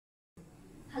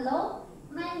Hello,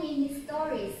 my name is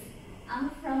Doris.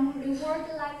 I'm from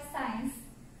RWD Life Science.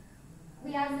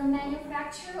 We are the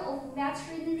manufacturer of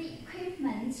veterinary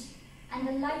equipment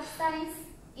and life science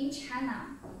in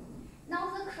China.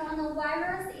 Now the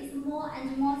coronavirus is more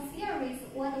and more serious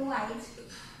worldwide,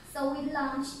 so we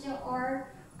launched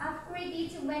our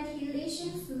upgraded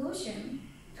ventilation solution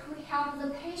to help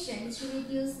the patient to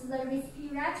reduce the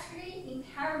respiratory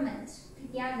impairment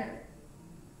together.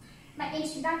 My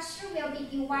introduction will be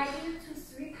divided into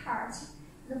 3 parts.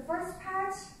 The first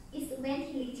part is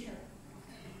ventilator.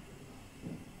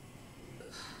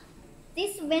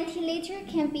 This ventilator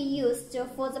can be used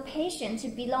for the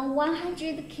patient below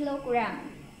 100 kg.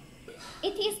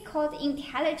 It is called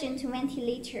intelligent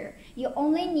ventilator. You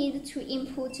only need to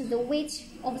input the weight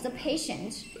of the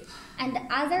patient, and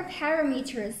other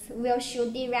parameters will show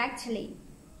directly.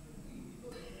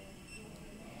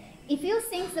 If you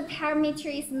think the parameter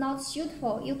is not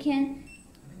suitable, you can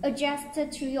adjust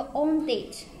to your own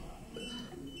date.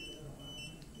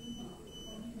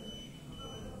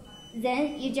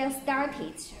 Then you just start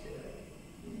it.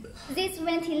 This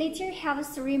ventilator has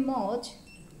 3 modes: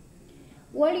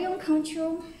 volume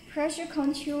control, pressure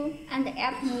control, and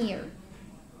apnea.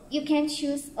 You can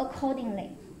choose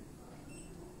accordingly.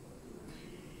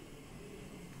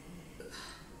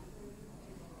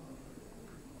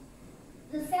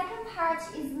 The second part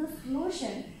is the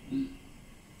solution.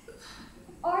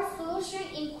 Our solution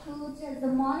includes the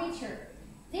monitor.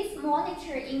 This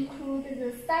monitor includes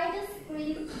the side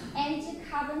screen and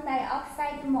carbon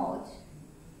dioxide mode.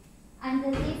 And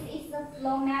this is the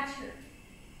flow meter.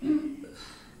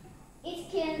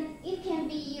 It can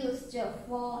be used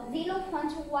for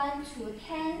 0.1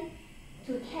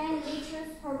 to 10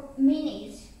 liters per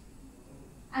minute.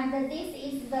 And this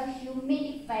is the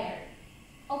humidifier.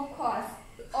 Of course,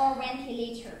 or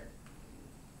ventilator.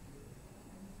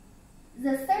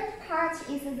 The third part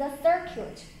is the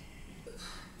circuit.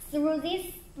 Through this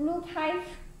blue pipe,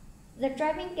 the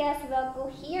driving gas will go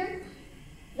here,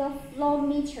 the flow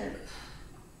meter,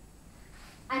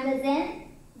 and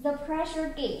then the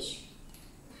pressure gauge,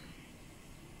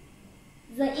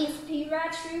 the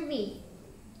inspiratory valve,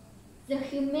 the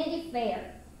humidifier.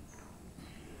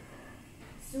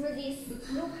 Through this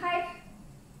blue pipe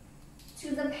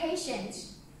to the patient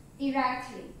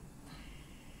directly.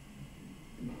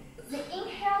 The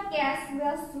inhale gas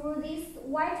will through this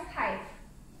white pipe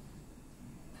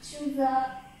to the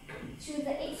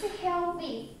exhale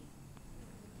valve.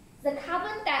 The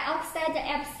carbon dioxide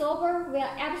absorber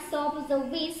will absorb the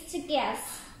waste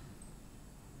gas.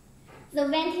 The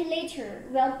ventilator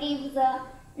will give the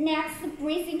next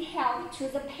breathing help to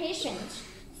the patient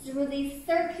through this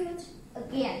circuit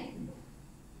again.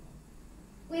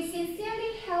 We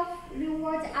sincerely hope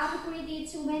RWD upgraded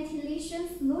ventilation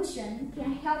solution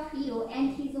can help you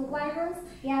anti the virus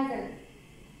together.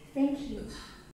 Thank you.